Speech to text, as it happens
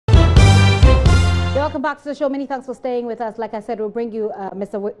Welcome back to the show. Many thanks for staying with us. Like I said, we'll bring you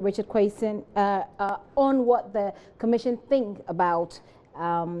Mr. Richard Quayson on what the Commission think about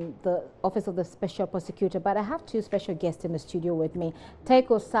the Office of the Special Prosecutor. But I have two special guests in the studio with me.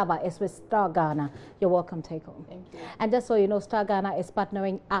 Teiko Saba is with Star Ghana. You're welcome, Teiko. Thank you. And just so you know, Star Ghana is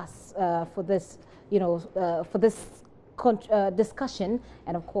partnering us for this, for this discussion,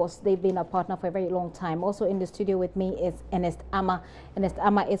 and of course they've been a partner for a very long time. Also in the studio with me is Ernest Ama. Ernest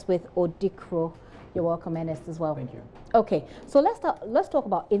Ama is with Odikro. You're welcome, Ernest, as well. Thank you. Okay, so let's talk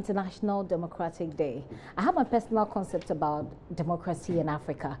about International Democratic Day. I have my personal concept about democracy in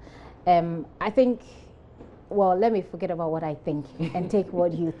Africa. I think, well, let me forget about what I think and take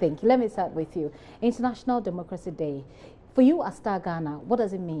what you think. Let me start with you. International Democracy Day. For you as Star Ghana, what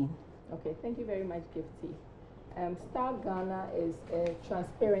does it mean? Okay, thank you very much, Gifty. Star Ghana is a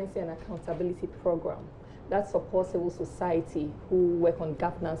transparency and accountability program that supports civil society who work on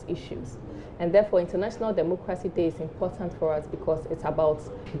governance issues. And therefore, International Democracy Day is important for us because it's about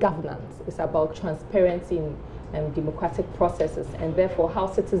governance. It's about transparency in democratic processes, and therefore how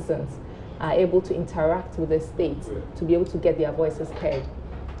citizens are able to interact with the state to be able to get their voices heard.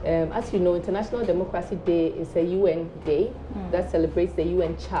 As you know, International Democracy Day is a UN day that celebrates the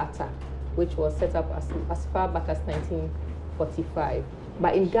UN Charter, which was set up as far back as 1945.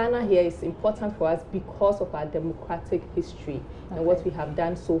 But in Ghana here, it's important for us because of our democratic history and what we have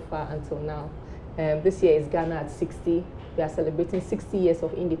done so far until now. This year is Ghana at 60. We are celebrating 60 years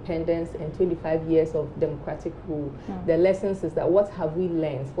of independence and 25 years of democratic rule. The lessons is that what have we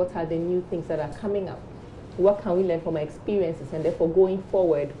learned? What are the new things that are coming up? What can we learn from our experiences? And therefore, going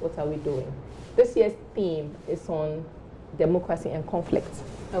forward, what are we doing? This year's theme is on democracy and conflict.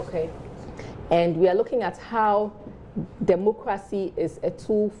 Okay. And we are looking at how democracy is a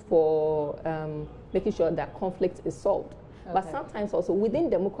tool for making sure that conflict is solved. Okay. But sometimes also within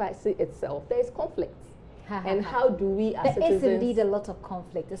democracy itself, there is conflict. And how do we as citizens... There is indeed a lot of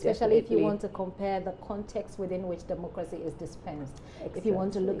conflict, especially if you want to compare the context within which democracy is dispensed. Exactly. If you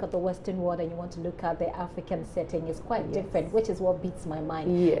want to look at the Western world and you want to look at the African setting, it's quite different, which is what beats my mind.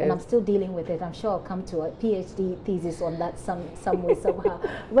 And I'm still dealing with it. I'm sure I'll come to a PhD thesis on that some way, somehow.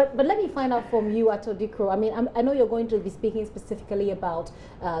 But let me find out from you at Odikro. I mean, I know you're going to be speaking specifically about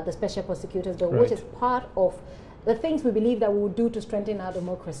the Special Prosecutors, though, which is part of the things we believe that we would do to strengthen our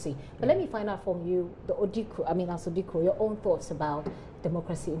democracy. But let me find out from you, the Odikro, I mean, as Odikro, your own thoughts about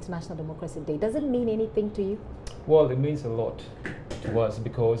democracy, International Democracy Day. Does it mean anything to you? Well, it means a lot to us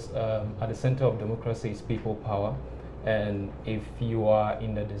because at the center of democracy is people power. And if you are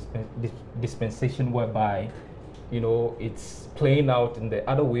in the dispensation whereby, it's playing out in the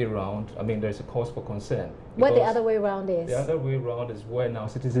other way around, I mean, there's a cause for concern. What the other way around is? The other way around is where now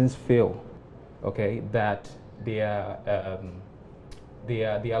citizens feel, okay, that their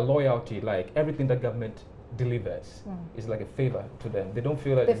loyalty, like everything that government delivers, is like a favor to them. They don't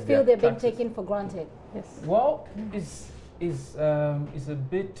feel that they feel they're being taken for granted. Yes. Well, it's a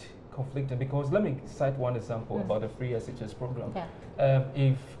bit conflicting because let me cite one example about the free SHS program. Yeah.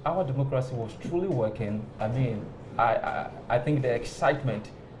 If our democracy was truly working, I mean, I think the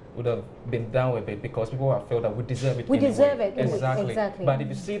excitement would have been down a bit because people have felt that we deserve it. We deserve it. Exactly. But if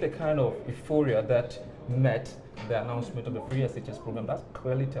you see the kind of euphoria that met the announcement of the free SHS program, that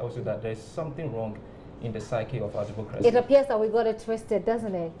clearly tells you that there is something wrong in the psyche of our democracy. It appears that we got it twisted,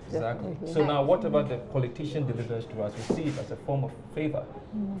 doesn't it? Exactly. So now whatever the politician delivers to us, we see it as a form of favor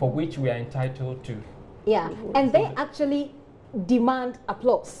for which we are entitled to. Yeah, and they actually demand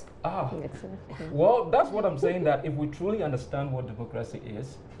applause. Well, that's what I'm saying, that if we truly understand what democracy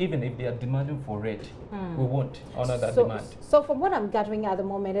is, even if they are demanding for it, we won't honor that demand. So from what I'm gathering at the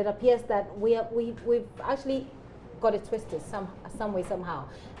moment, it appears that we've actually got it twisted some way, somehow.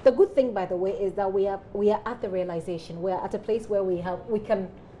 The good thing, by the way, is that we are at the realization, we are at a place where we can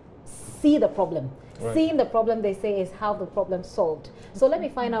see the problem. Right. Seeing the problem, they say, is how the problem solved. So let me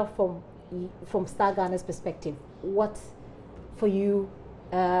find out from Star Ghana's perspective, what for you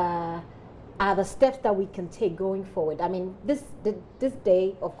are the steps that we can take going forward? I mean, this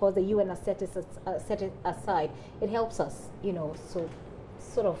day, of course, the UN has set it aside. It helps us, so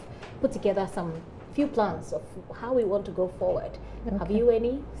sort of put together some few plans of how we want to go forward. Okay. Have you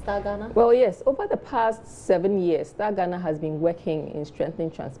any, Star Ghana? Well, yes. Over the past 7 years, Star Ghana has been working in strengthening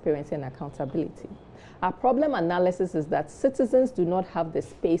transparency and accountability. Our problem analysis is that citizens do not have the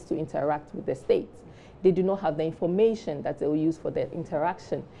space to interact with the state. They do not have the information that they will use for their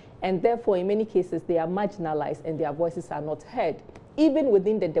interaction. And therefore, in many cases, they are marginalized and their voices are not heard, even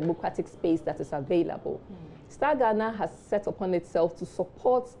within the democratic space that is available. Star Ghana has set upon itself to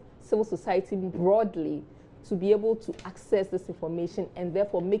support civil society broadly to be able to access this information and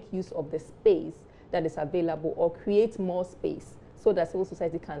therefore make use of the space that is available, or create more space so that civil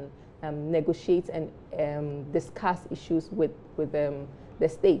society can negotiate and discuss issues with the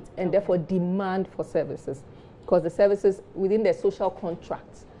state, and therefore demand for services. Because the services within their social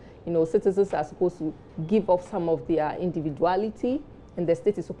contracts, citizens are supposed to give up some of their individuality, and the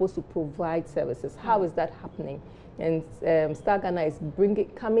state is supposed to provide services. How is that happening? And Star Ghana is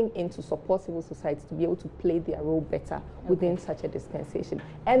coming in to support civil society to be able to play their role better within such a dispensation,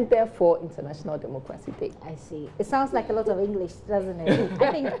 and therefore International Democracy Day. I see. It sounds like a lot of English, doesn't it?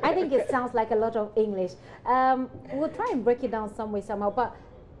 I think it sounds like a lot of English. We'll try and break it down some way, somehow, but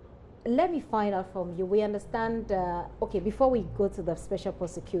let me find out from you. We understand, okay, before we go to the special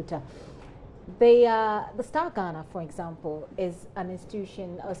prosecutor, the Star Ghana, for example, is an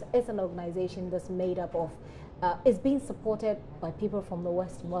institution, is an organization that's made up of, is being supported by people from the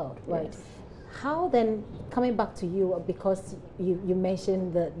Western world, right? Yes. How then, coming back to you, because you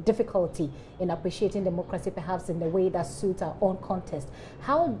mentioned the difficulty in appreciating democracy perhaps in the way that suits our own context,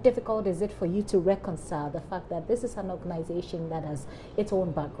 how difficult is it for you to reconcile the fact that this is an organization that has its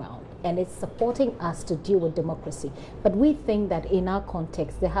own background and it's supporting us to deal with democracy, but we think that in our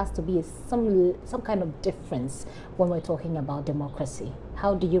context there has to be some kind of difference when we're talking about democracy?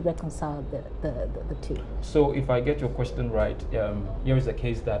 How do you reconcile the two? So if I get your question right, here is a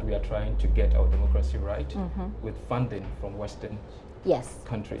case that we are trying to get our democracy right with funding from Western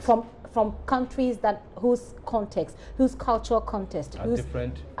countries. From countries whose context, whose cultural context, are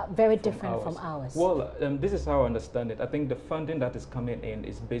different, very different from ours. Well, this is how I understand it. I think the funding that is coming in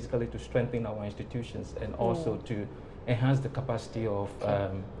is basically to strengthen our institutions and also to enhance the capacity of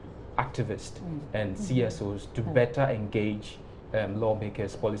activists and CSOs to better engage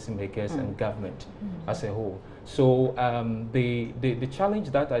lawmakers, policymakers, and government as a whole. So the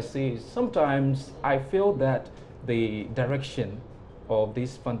challenge that I see is sometimes I feel that the direction of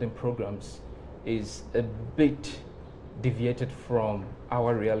these funding programs is a bit deviated from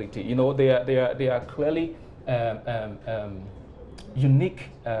our reality. They are clearly unique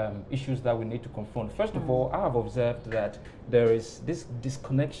issues that we need to confront. First of all, I have observed that there is this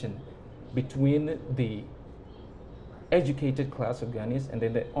disconnection between the educated class of Ghanaians and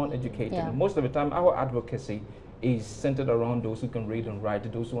then the uneducated. Yeah. Most of the time, our advocacy is centered around those who can read and write,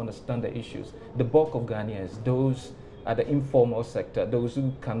 those who understand the issues. The bulk of Ghanaians, those at the informal sector, those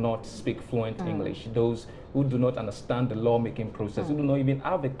who cannot speak fluent English, those who do not understand the lawmaking process, who do not even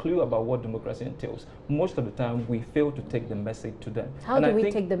have a clue about what democracy entails. Most of the time, we fail to take the message to them. How do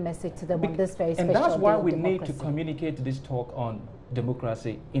we take the message to them on this very special day of democracy? And that's why we need to communicate this talk on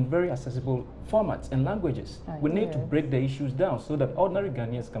democracy in very accessible formats and languages. We need to break the issues down so that ordinary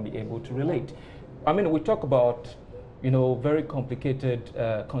Ghanaians can be able to relate. I mean, we talk about very complicated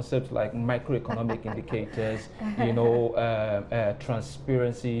concepts like microeconomic indicators,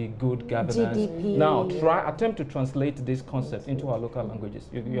 transparency, good governance. GDP. Now, attempt to translate these concepts into our local languages.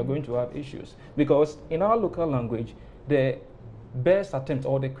 You're going to have issues because in our local language, the best attempt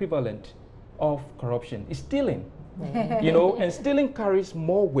or the equivalent of corruption is stealing. And stealing carries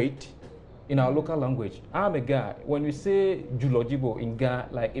more weight in our local language. I'm a guy. When we say Julojibo in Ga,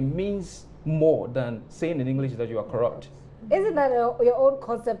 like it means more than saying in English that you are corrupt. Isn't that your own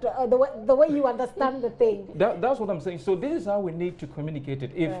concept, the way you understand the thing? That's what I'm saying. So this is how we need to communicate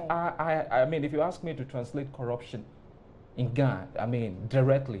it. If I mean, if you ask me to translate corruption in Ga, I mean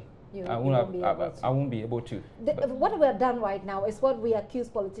directly, I won't be able to. What we have done right now is what we accuse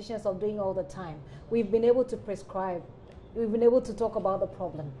politicians of doing all the time. We've been able to prescribe. We've been able to talk about the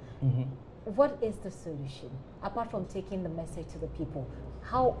problem. What is the solution apart from taking the message to the people?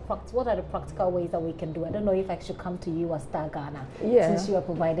 What are the practical ways that we can do? I don't know if I should come to you as Star Ghana since you are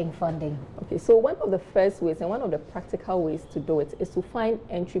providing funding. Okay, so one of the first ways and one of the practical ways to do it is to find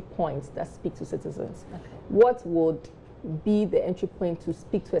entry points that speak to citizens. Okay. What would be the entry point to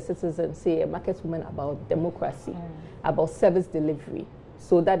speak to a citizen, say a market woman, about democracy, about service delivery?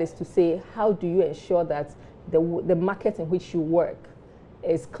 So that is to say, how do you ensure that the market in which you work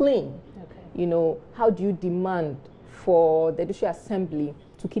is clean? Okay. How do you demand for the Judicial Assembly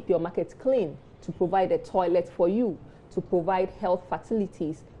to keep your market clean, to provide a toilet for you, to provide health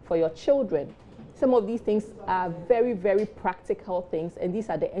facilities for your children? Some of these things are very, very practical things, and these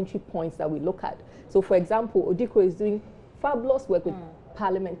are the entry points that we look at. So, for example, Odiko is doing fabulous work with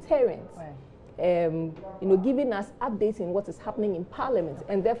parliamentarians, giving us updates in what is happening in Parliament,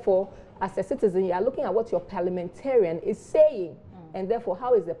 and therefore, as a citizen, you are looking at what your parliamentarian is saying, and therefore,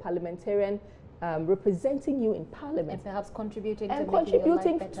 how is the parliamentarian representing you in Parliament, and perhaps contributing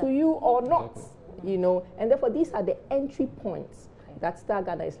to you or not, and therefore these are the entry points that Star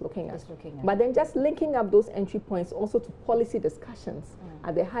Ghana is looking at. But then just linking up those entry points also to policy discussions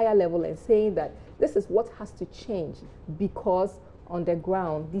at the higher level and saying that this is what has to change because on the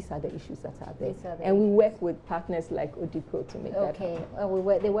ground, these are the issues that are there. And we work with partners like Odipro to make that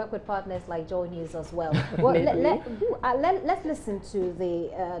happen. They work with partners like JoyNews as well. Well, let's listen to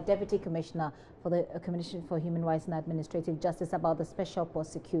the Deputy Commissioner for the Commission for Human Rights and Administrative Justice about the Special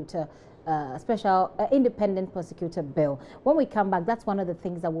Prosecutor, Independent Prosecutor Bill. When we come back, that's one of the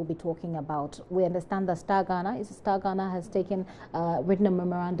things that we'll be talking about. We understand that Star Ghana has taken, written a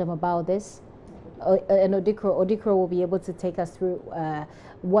memorandum about this. And Odikro will be able to take us through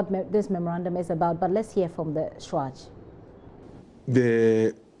what this memorandum is about. But let's hear from the CHRAJ.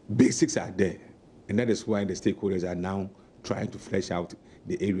 The basics are there, and that is why the stakeholders are now trying to flesh out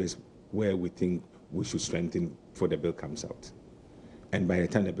the areas where we think we should strengthen before the bill comes out. And by the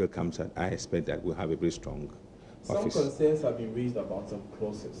time the bill comes out, I expect that we'll have a very strong office. Some concerns have been raised about some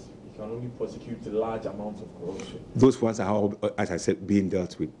clauses. You can only prosecute large amounts of corruption. Those ones are all, as I said, being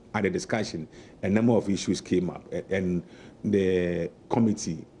dealt with. At the discussion, a number of issues came up, and the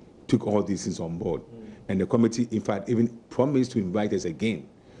committee took all these things on board. And the committee, in fact, even promised to invite us again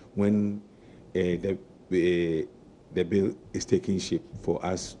when the bill is taking shape for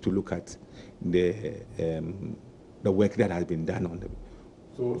us to look at the work that has been done on them.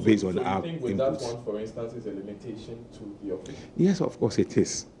 Based on our think with inputs. That one, for instance, is a limitation to the office? Yes, of course it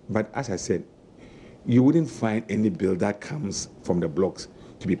is. But as I said, you wouldn't find any bill that comes from the blocks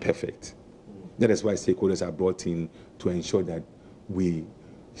to be perfect. That is why stakeholders are brought in to ensure that we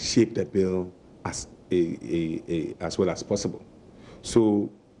shape the bill as well as possible.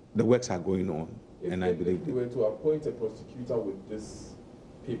 So the works are going on, and I believe. If we were to appoint a prosecutor with this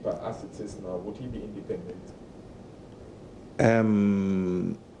paper as it is now, would he be independent?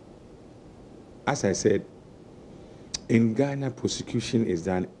 As I said, in Ghana, prosecution is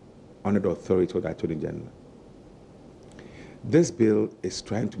done under the authority of the Attorney General. This bill is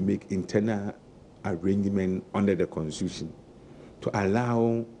trying to make internal arrangement under the Constitution to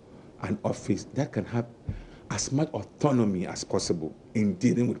allow an office that can have as much autonomy as possible in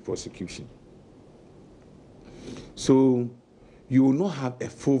dealing with prosecution. So you will not have a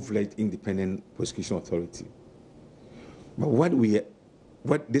full-fledged independent prosecution authority. But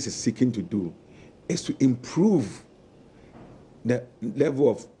what this is seeking to do is to improve the level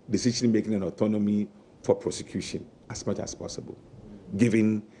of decision-making and autonomy for prosecution as much as possible,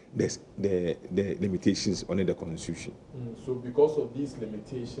 given the limitations under the Constitution. So because of these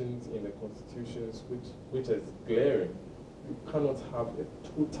limitations in the constitutions, which is glaring, you cannot have a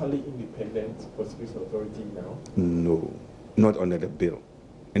totally independent prosecution authority now? No, not under the bill.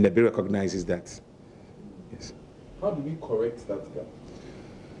 And the bill recognizes that. Yes. How do we correct that gap?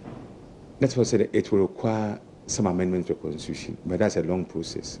 That's what I said. It will require some amendments to the Constitution, but that's a long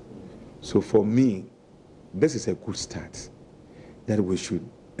process. So for me, this is a good start that we should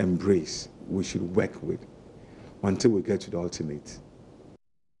embrace, we should work with until we get to the ultimate.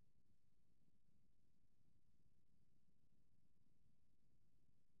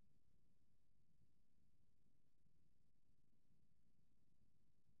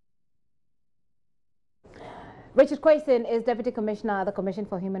 Richard Kwesen is Deputy Commissioner at the Commission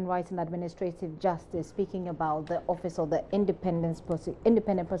for Human Rights and Administrative Justice, speaking about the Office of the Independent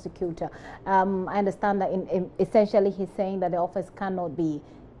Prosecutor. I understand that essentially he's saying that the office cannot be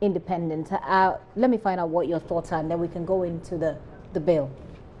independent. Let me find out what your thoughts are, and then we can go into the bill.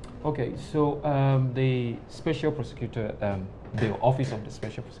 Okay, so the Special Prosecutor Bill, Office of the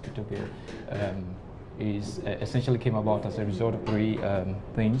Special Prosecutor Bill, is essentially came about as a result of three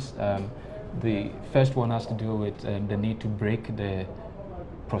things. The first one has to do with the need to break the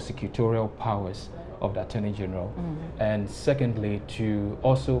prosecutorial powers of the Attorney General. And secondly, to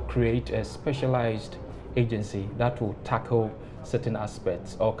also create a specialized agency that will tackle certain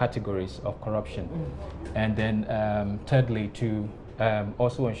aspects or categories of corruption. And then thirdly, to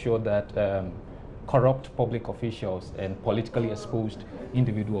also ensure that corrupt public officials and politically exposed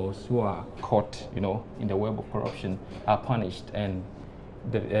individuals who are caught, in the web of corruption are punished, and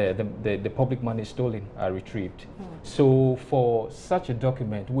the public money stolen are retrieved. So for such a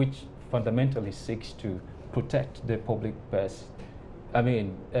document, which fundamentally seeks to protect the public purse,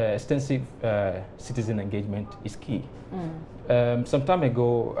 extensive citizen engagement is key. Some time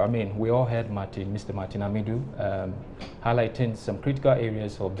ago, we all heard Mr. Martin Amidu highlighting some critical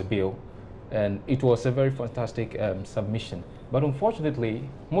areas of the bill, and it was a very fantastic submission. But unfortunately,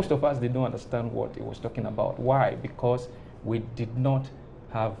 most of us did not understand what he was talking about. Why? Because we did not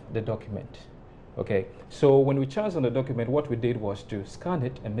have the document. Okay, so when we chanced on the document, what we did was to scan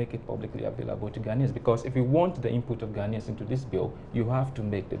it and make it publicly available to Ghanaians, because if you want the input of Ghanaians into this bill, you have to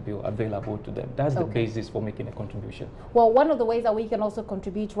make the bill available to them. That's the basis for making a contribution. Well, one of the ways that we can also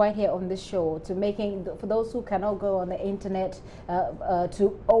contribute right here on this show to making, for those who cannot go on the internet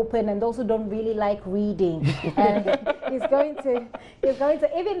to open, and those who don't really like reading, and he's going to,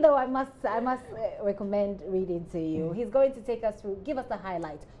 even though I must recommend reading to you, he's going to take us through, give us the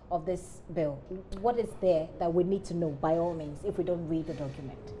highlight of this bill. What is there that we need to know, by all means, if we don't read the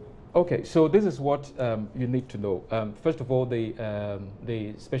document? Okay, so this is what you need to know. First of all,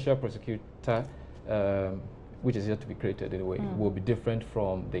 the special prosecutor, which is yet to be created anyway, will be different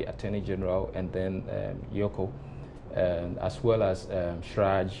from the Attorney General and then Yoko, as well as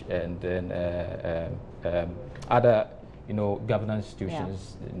CHRAJ, and then other, governance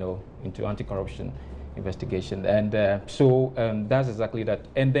institutions, into anti-corruption investigation, and so that's exactly that.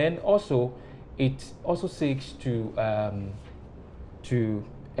 And then also, it also seeks to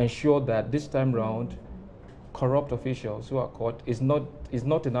ensure that this time round, corrupt officials who are caught is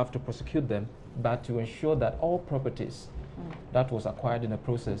not enough to prosecute them, but to ensure that all properties that was acquired in the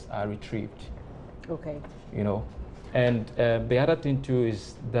process are retrieved. Okay. And the other thing too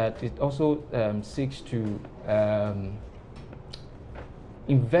is that it also seeks to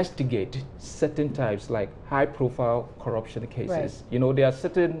investigate certain types, like high-profile corruption cases. Right. There are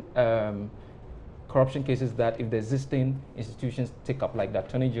certain corruption cases that if the existing institutions take up, like the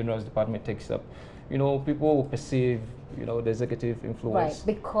Attorney General's department takes up, people will perceive, the executive influence.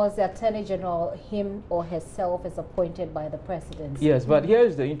 Right, because the Attorney General, him or herself, is appointed by the President. Yes, but here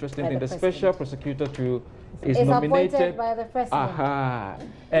is the interesting thing. The Special Prosecutor too is nominated appointed by the President.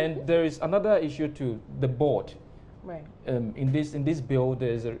 And there is another issue to the board. Right. In this bill,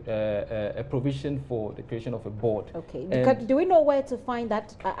 there's a provision for the creation of a board. Okay. Do we know where to find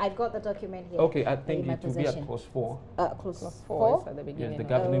that? I've got the document here. Okay, I think it will be at clause 4. Clause 4 at the beginning. Yes, the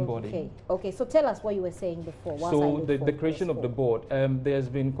governing body. Okay. So tell us what you were saying before. So the creation of the board, there's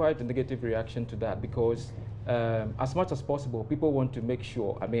been quite a negative reaction to that, because as much as possible, people want to make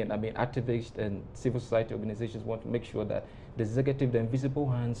sure. I mean, activists and civil society organizations want to make sure that the executive, the invisible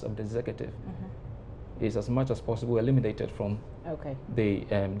hands of the executive, is as much as possible eliminated from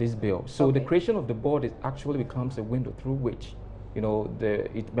this bill. So the creation of the board actually becomes a window through which,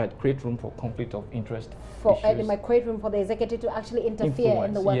 it might create room for conflict of interest. It might create room for the executive to actually interfere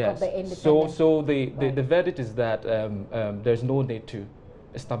in the work of the independent. So the verdict is that there's no need to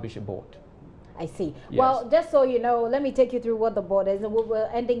establish a board. I see. Yes. Well, just so you know, let me take you through what the board is. We're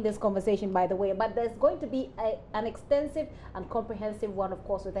ending this conversation, by the way, but there's going to be an extensive and comprehensive one, of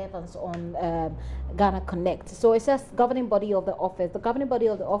course, with Evans on Ghana Connect. So it says governing body of the office. The governing body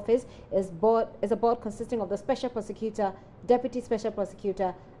of the office is a board consisting of the Special Prosecutor, Deputy Special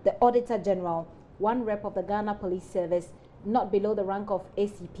Prosecutor, the Auditor General, one rep of the Ghana Police Service, not below the rank of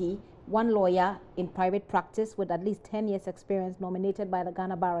ACP, one lawyer in private practice with at least 10 years experience nominated by the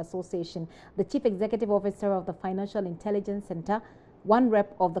Ghana Bar Association, the Chief Executive Officer of the Financial Intelligence Center, one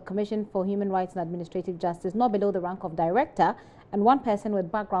rep of the Commission for Human Rights and Administrative Justice, not below the rank of director, and one person with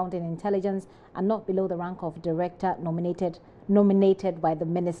background in intelligence and not below the rank of director nominated by the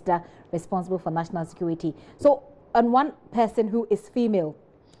minister responsible for national security. So, and one person who is female.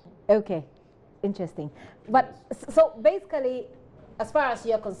 Okay, interesting. But so basically, as far as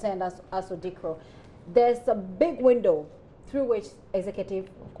you're concerned, as Odikro, there's a big window through which executive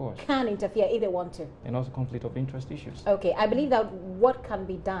can interfere if they want to. And also conflict of interest issues. Okay, I believe that what can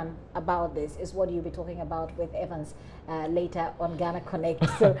be done about this is what you'll be talking about with Evans later on Ghana Connect.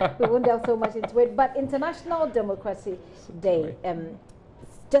 So we won't delve so much into it. But International Democracy Day,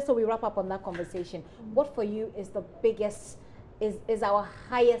 just so we wrap up on that conversation, what for you is the biggest, is our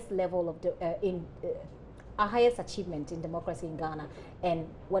highest level of our highest achievement in democracy in Ghana, and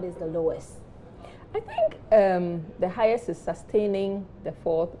what is the lowest? I think the highest is sustaining the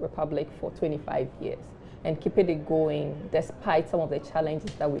Fourth Republic for 25 years and keeping it going despite some of the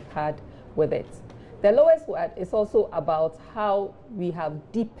challenges that we've had with it. The lowest is also about how we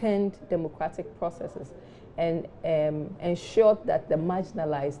have deepened democratic processes and ensured that the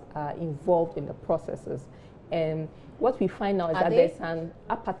marginalized are involved in the processes. And what we find now is that there's an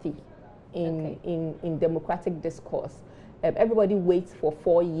apathy in democratic discourse. Everybody waits for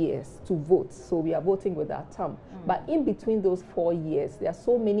 4 years to vote, so we are voting with our thumb. But in between those 4 years, there are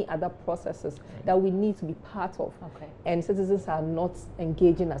so many other processes that we need to be part of, and citizens are not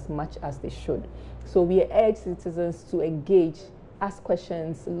engaging as much as they should. So we urge citizens to engage ask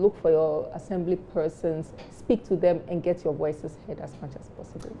questions, look for your assembly persons, speak to them, and get your voices heard as much as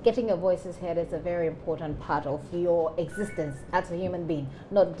possible. Getting your voices heard is a very important part of your existence as a human being,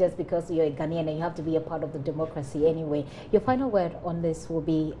 not just because you're a Ghanaian and you have to be a part of the democracy anyway. Your final word on this will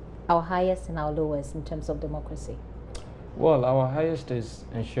be our highest and our lowest in terms of democracy. Well, our highest is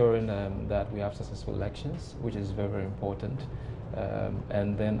ensuring that we have successful elections, which is very, very important.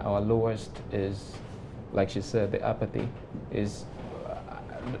 And then our lowest is, like she said, the apathy is,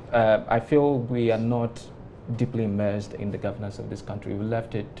 I feel we are not deeply immersed in the governance of this country. We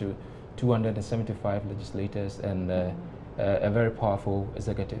left it to 275 legislators and a very powerful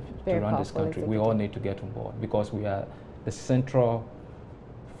executive to run this country. We all need to get on board because we are the central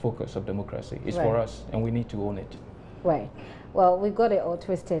focus of democracy. It's for us and we need to own it. Right. Well, we've got it all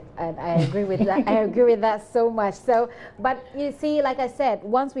twisted, and I agree with that. I agree with that so much. So, but you see, like I said,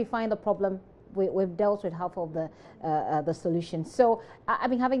 once we find the problem, we've dealt with half of the solution. So, I've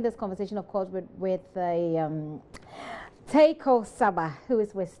been having this conversation, of course, with Teiko Saba, who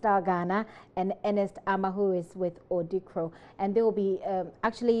is with Star Ghana, and Ernest Ama, who is with Odikro. And they will be,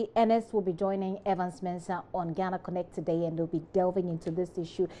 actually, Ernest will be joining Evans Mensah on Ghana Connect today, and they'll be delving into this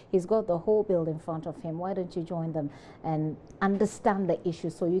issue. He's got the whole bill in front of him. Why don't you join them and understand the issue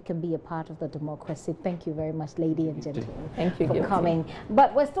so you can be a part of the democracy? Thank you very much, ladies and gentlemen. Thank you for coming.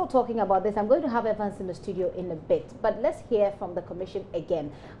 But we're still talking about this. I'm going to have Evans in the studio in a bit, but let's hear from the Commission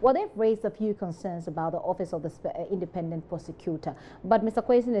again. Well, they've raised a few concerns about the Office of the Independent Prosecutor. But Mr.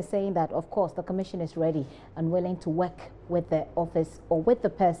 Kwesi is saying that, of course, the Commission is ready and willing to work with the office or with the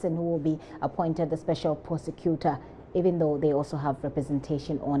person who will be appointed the Special Prosecutor, even though they also have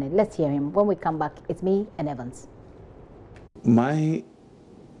representation on it. Let's hear him. When we come back, it's me and Evans. My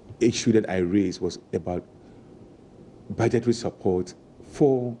issue that I raised was about budgetary support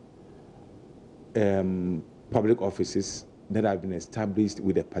for public offices that have been established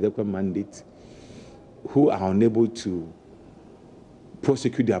with a particular mandate who are unable to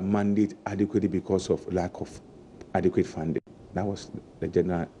prosecute their mandate adequately because of lack of adequate funding. That was the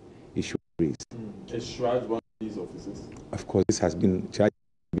general issue raised. Is CHRAJ one of these offices? Of course, this has been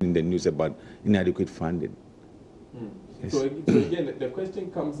in the news about inadequate funding. Yes. So again, the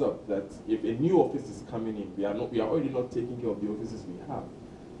question comes up that if a new office is coming in, we are already not taking care of the offices we have.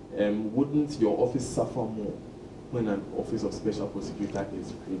 Wouldn't your office suffer more when an office of special prosecutor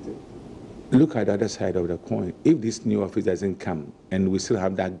is created? Look at the other side of the coin. If this new office doesn't come and we still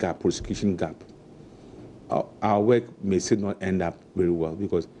have that gap, prosecution gap, our work may still not end up very well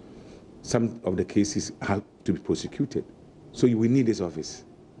because some of the cases have to be prosecuted. So we need this office.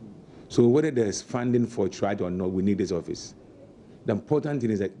 So whether there's funding for CHRAJ or not, we need this office. The important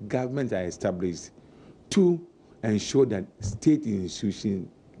thing is that governments are established to ensure that state institutions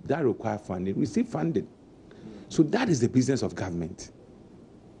that require funding receive funding. So that is the business of government.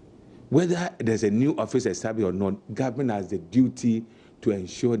 Whether there's a new office established or not, government has the duty to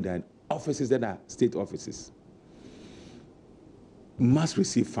ensure that offices that are state offices must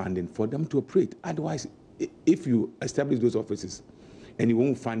receive funding for them to operate. Otherwise, if you establish those offices and you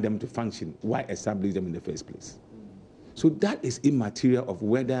won't fund them to function, why establish them in the first place? So that is immaterial of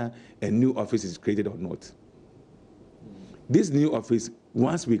whether a new office is created or not. This new office,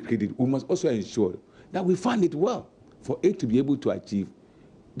 once we create it, we must also ensure that we fund it well for it to be able to achieve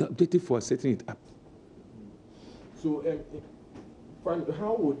the objective for setting it up. So,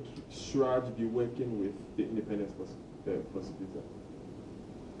 how would CHRAJ be working with the independent prosecutor?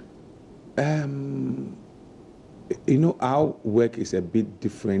 You know, our work is a bit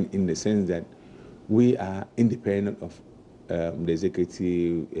different in the sense that we are independent of the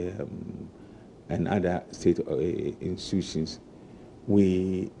executive and other state institutions.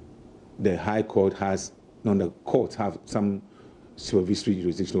 The High Court has, no, the courts have some supervisory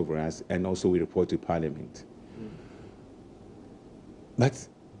jurisdiction over us, and also we report to Parliament. But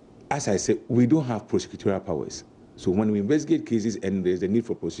as I said, we don't have prosecutorial powers. So when we investigate cases and there's a need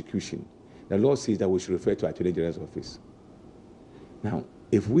for prosecution, the law says that we should refer to Attorney General's office. Now,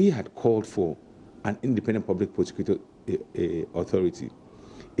 if we had called for an independent public prosecutor authority,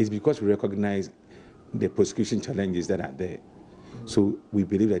 it's because we recognize the prosecution challenges that are there. So we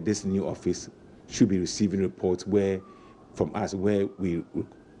believe that this new office should be receiving reports from us where we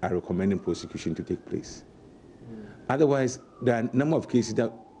are recommending prosecution to take place. Otherwise, there are a number of cases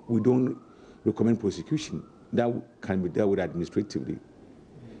that we don't recommend prosecution that can be dealt with administratively.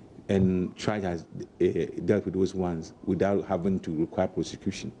 And CHRAJ has dealt with those ones without having to require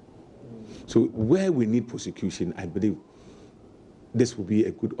prosecution. So where we need prosecution, I believe this will be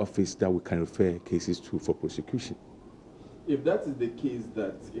a good office that we can refer cases to for prosecution. If that is the case,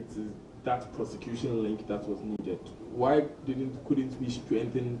 that it is that prosecution link that was needed? Why couldn't we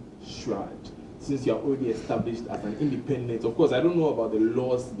strengthen CHRAJ, since you are already established as an independent? Of course, I don't know about the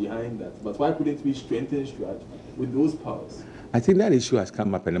laws behind that, but why couldn't we strengthen CHRAJ with those powers? I think that issue has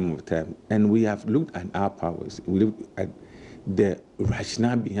come up a number of times, and we have looked at our powers. We looked at the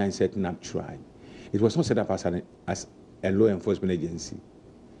rationale behind setting up CHRAJ. It was not set up as a law enforcement agency.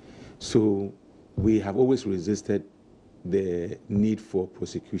 So we have always resisted the need for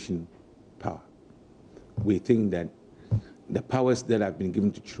prosecution power. We think that the powers that have been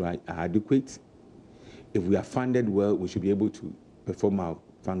given to CHRAJ are adequate. If we are funded well, we should be able to perform our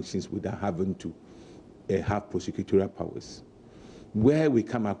functions without having to have prosecutorial powers. Where we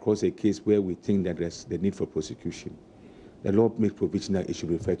come across a case where we think that there's the need for prosecution, the law makes provision that it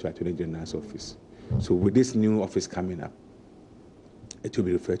should refer to Attorney General's office. So with this new office coming up, it will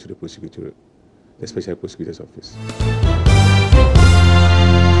be referred to the prosecutor, the Special Prosecutor's Office.